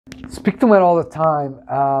speak to men all the time,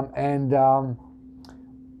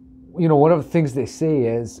 one of the things they say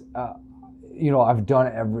is, I've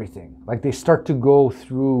done everything. Like they start to go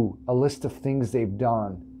through a list of things they've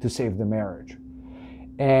done to save the marriage,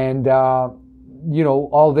 and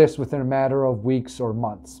all this within a matter of weeks or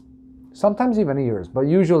months, sometimes even years, but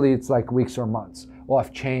usually it's like weeks or months. Oh,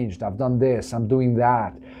 I've changed. I've done this. I'm doing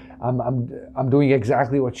that. I'm doing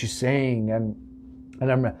exactly what she's saying,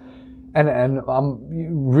 I've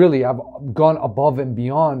gone above and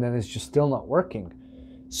beyond, and it's just still not working.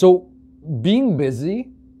 So being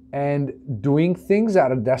busy and doing things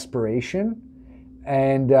out of desperation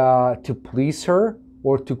and to please her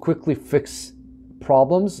or to quickly fix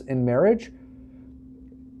problems in marriage,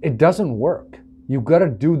 it doesn't work. You got to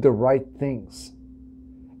do the right things,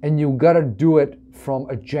 and you got to do it from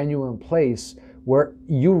a genuine place where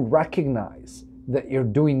you recognize that you're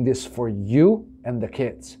doing this for you and the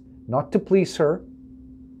kids, not to please her,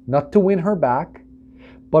 not to win her back,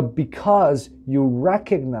 but because you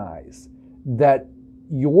recognize that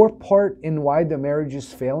your part in why the marriage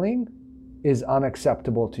is failing is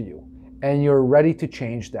unacceptable to you, and you're ready to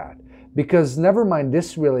change that. Because never mind,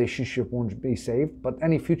 this relationship won't be saved, but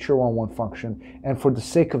any future one won't function. And for the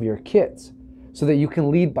sake of your kids, so that you can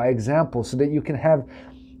lead by example, so that you can have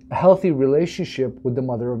a healthy relationship with the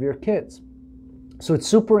mother of your kids. So it's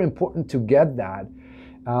super important to get that,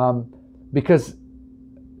 because,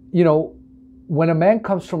 when a man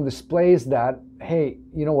comes from this place that, hey,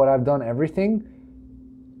 you know what, I've done everything,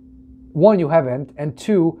 one, you haven't, and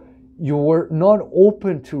two, you were not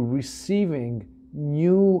open to receiving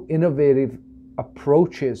new innovative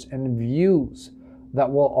approaches and views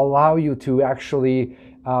that will allow you to actually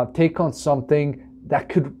take on something that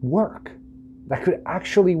could work, that could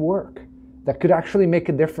actually work, that could actually make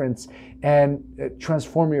a difference and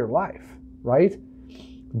transform your life, right?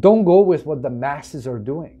 Don't go with what the masses are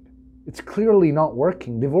doing. It's clearly not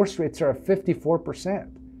working. Divorce rates are at 54%.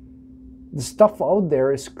 The stuff out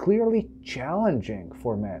there is clearly challenging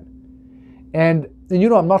for men. And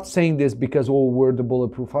I'm not saying this because, we're the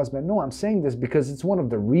bulletproof husband. No, I'm saying this because it's one of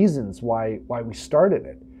the reasons why we started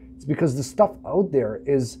it. It's because the stuff out there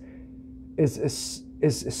is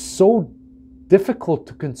so difficult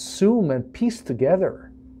to consume and piece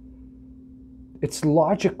together. It's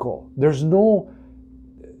logical.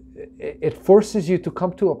 It forces you to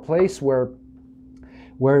come to a place where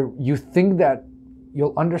you think that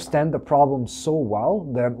you'll understand the problem so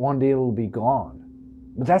well that one day it'll be gone.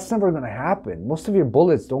 But that's never going to happen. Most of your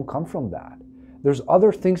bullets don't come from that. There's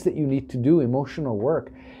other things that you need to do, emotional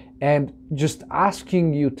work, and just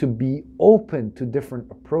asking you to be open to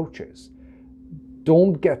different approaches.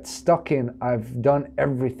 Don't get stuck in, I've done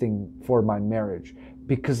everything for my marriage,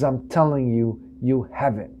 because I'm telling you, you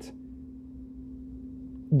haven't.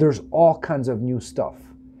 There's all kinds of new stuff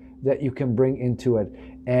that you can bring into it,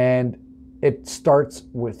 and it starts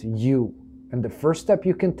with you. And the first step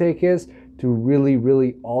you can take is to really,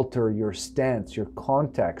 really alter your stance, your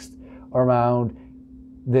context around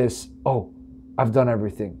this, I've done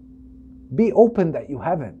everything. Be open that you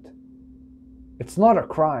haven't. It's not a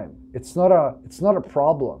crime. It's not a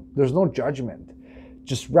problem. There's no judgment.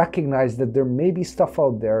 Just recognize that there may be stuff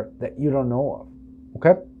out there that you don't know of.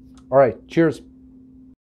 Okay? All right. Cheers.